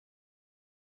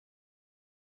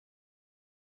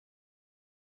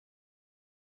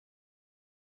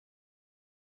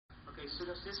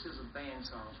students, this is a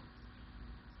bandsaw.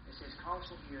 It says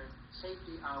caution here,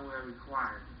 safety eyewear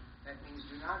required. That means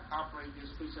do not operate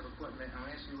this piece of equipment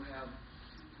unless you have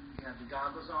the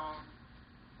goggles on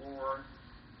or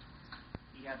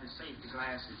you have the safety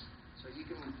glasses. So you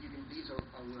can these are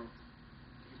you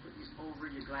put these over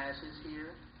your glasses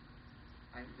here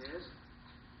like this,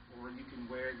 or you can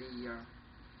wear the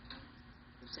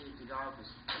safety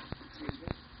goggles. Excuse me.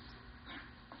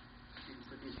 You can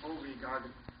put these over your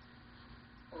goggles,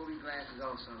 over your glasses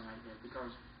also like that,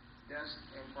 because dust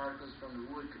and particles from the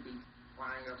wood could be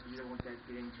flying up, and you don't want that to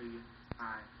get into your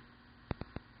eye.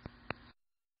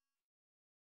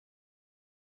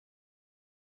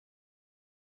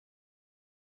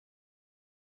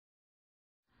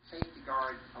 Safety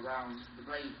guard around the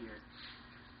blade here.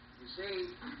 You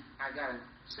see, I got a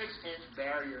 6-inch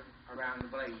barrier around the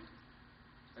blade.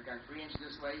 I got 3 inches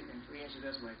this way and 3 inches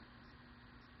this way.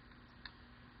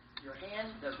 Your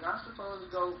hand does not supposed to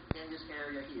go in this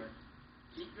area here.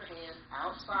 Keep your hand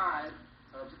outside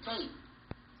of the tape,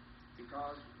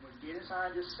 because when you get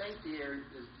inside this safety area,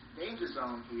 this danger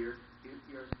zone here, you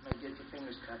may get your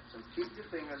fingers cut. So keep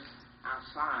your fingers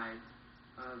outside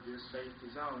of this safety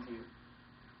zone here.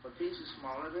 For pieces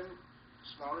smaller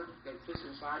that fits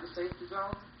inside the safety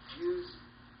zone, use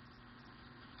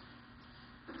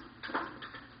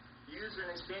an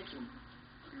extension.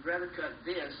 You'd rather cut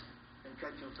this than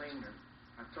cut your finger.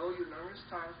 I've told you numerous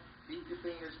times, keep your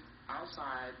fingers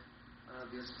outside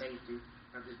of this safety,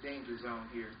 of this danger zone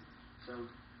here. So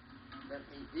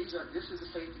this is the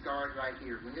safety guard right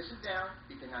here. When this is down,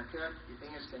 you cannot cut, your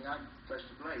fingers cannot touch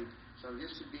the blade. So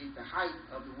this should be the height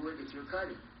of the wood that you're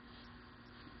cutting.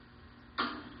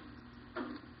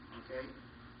 Okay?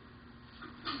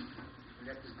 We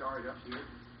got this guard up here.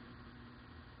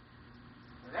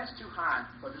 Now that's too high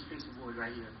for this piece of wood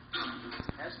right here.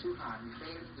 That's too high. Your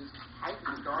fingers, this height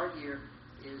of the guard here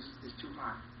is too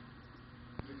high.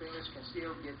 Your fingers can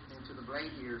still get into the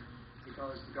blade here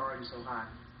because the guard is so high.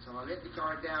 So I'll let the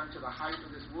guard down to the height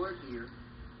of this wood here.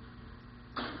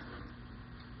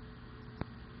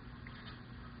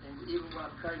 And even when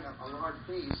I'm cutting a large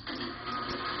piece,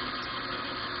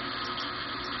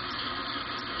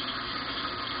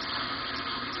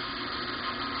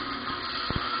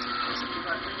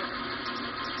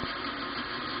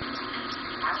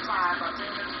 my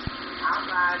fingers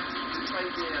outside the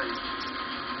safety area.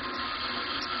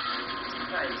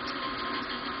 Okay.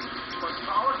 For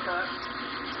smaller cuts,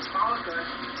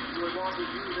 you would want to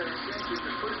use an extension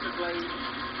to push the blade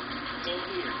in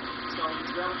here. So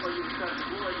it's better for you to cut the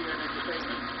wood here than your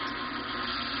finger.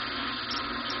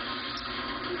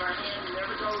 See, my hand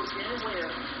never goes anywhere.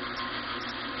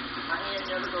 My hand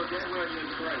never goes anywhere near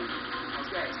the blade.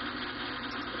 Okay.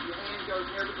 If your hand goes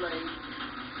near the blade,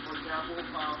 for example,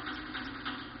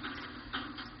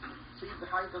 see the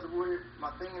height of the wood, my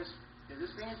fingers, if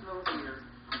this finger's a little here,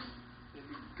 if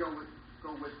you go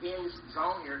within this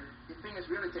zone here, your fingers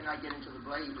really cannot get into the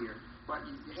blade here. But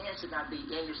your hand should not be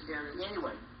in this area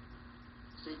anyway.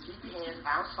 So keep your hands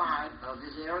outside of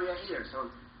this area here, so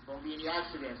there won't be any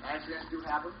accidents. Accidents do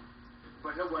happen,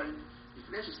 but nobody,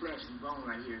 this is flesh and bone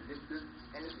right here.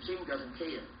 And this machine doesn't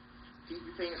care. Keep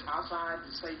your fingers outside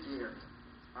the safety area.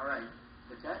 All right.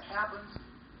 If that happens,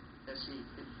 let's see,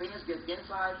 if the fingers get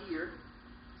inside here,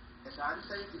 inside the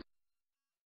safety,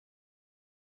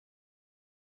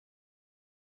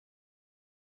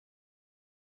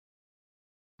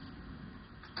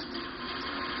 you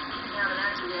can have an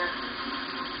accident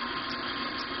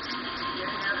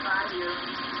getting outside here.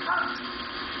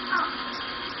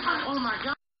 Oh my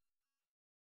God.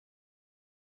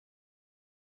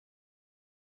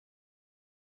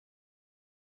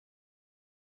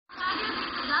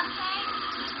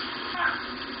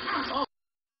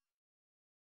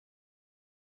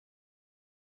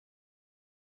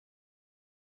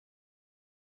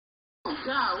 Oh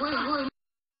God, wait.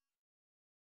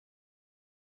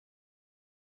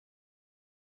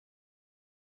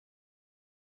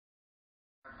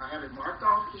 I have it marked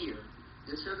off here.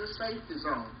 This is the safety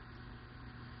zone.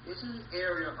 This is an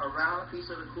area around a piece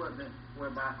of equipment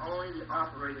whereby only the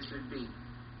operator should be.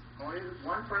 Only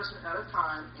one person at a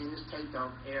time in this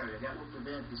takeoff area. That will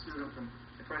prevent the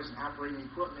person operating the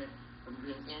equipment from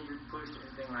being injured, pushed,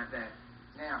 anything like that.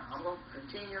 Now, I'm going to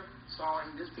continue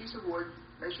sawing this piece of wood.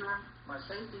 Make sure my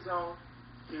safety zone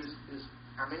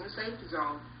I'm in the safety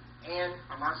zone, and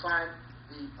I'm outside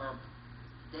the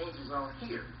danger zone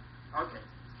here. Okay.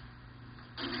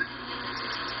 Hey,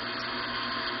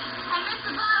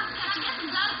 Mr. Bob, can I get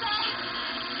some duct tape?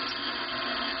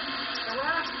 So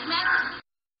what?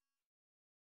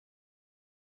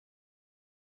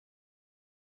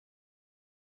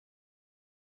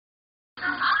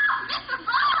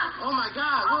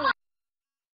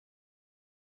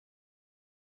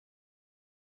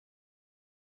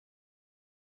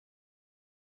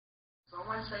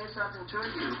 Someone says something to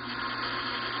you,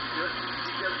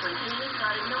 just continue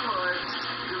cutting the wood.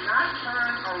 Do not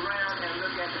turn around and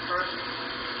look at the person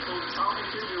who's talking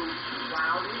to you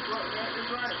while the equipment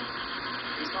is running.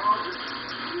 Because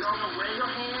you don't know where your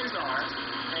hands are,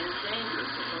 and it's dangerous.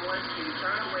 So someone, if you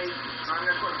turn away, I'm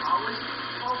going to put always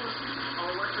focus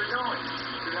on what you're doing.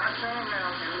 Do not turn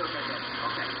around and look at them.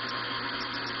 Okay.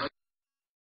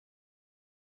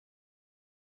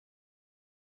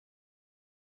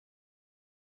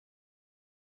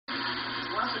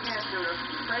 Once again, students,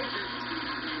 the places,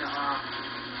 the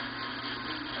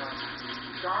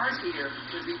guard here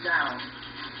should be down.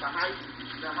 The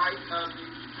height of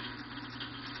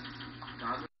the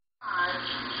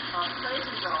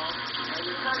places on, and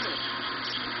you're cutting.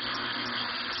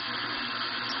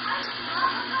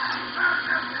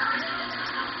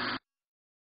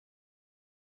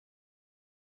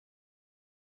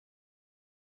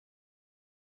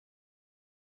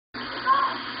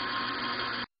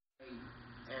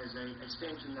 As an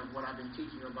extension of what I've been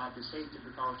teaching about the safety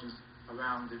precautions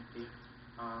around the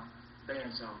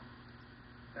bandsaw.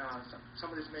 Some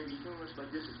of this may be humorous,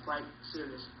 but this is quite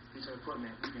serious piece of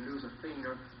equipment. You can lose a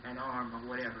finger, an arm, or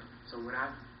whatever. So what I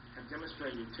have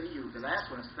demonstrated to you, the last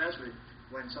one especially,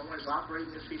 when someone is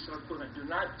operating this piece of equipment, do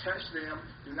not touch them,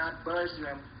 do not budge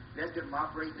them, let them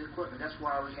operate the equipment. That's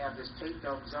why we have this taped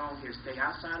up zone here. Stay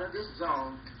outside of this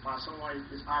zone while someone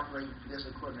is operating this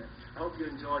equipment. I hope you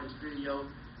enjoyed this video.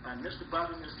 Mr.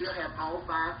 Buckingham still have all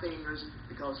 5 fingers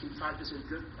because he practices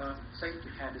good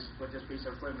safety habits with this piece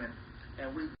of equipment.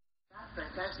 And we got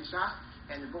fantastic shots.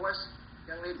 And the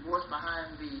young lady voice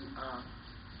behind the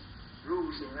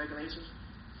rules and regulations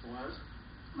was?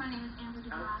 My name is Amber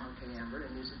DeVry. Okay, Amber,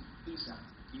 and this is Isa.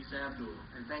 Isa Abdul.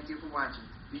 And thank you for watching.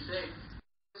 Be safe.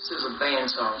 This is a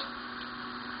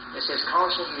bandsaw. It says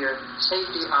caution here,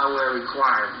 safety eyewear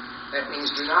required. That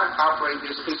means do not operate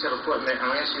this piece of equipment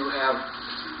unless you have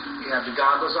the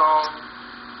goggles on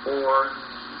or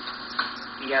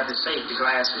you have the safety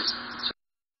glasses.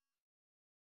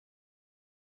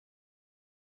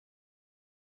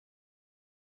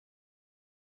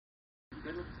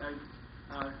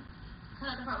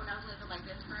 Cut the part when I was living like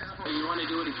this for real. Hey, you want to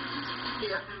do it again?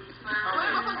 Yeah. Why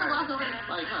am I supposed to walk over there?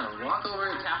 Like, walk over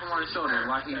and tap him on the shoulder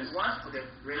while he's... Okay,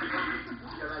 ready?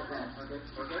 Go like that. Okay,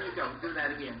 there you go. Do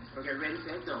that again. Okay, ready,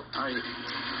 set, go. All right.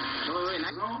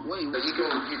 Wait. So you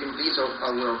can these will.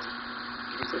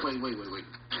 Wait.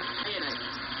 Hey,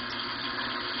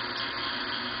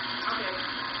 Okay.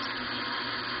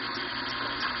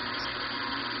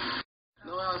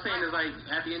 no, what I was saying is, like,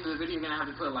 at the end of the video, you're going to have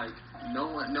to put, like, no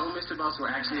Mr. Bucks were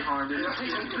actually harmed in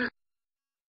this.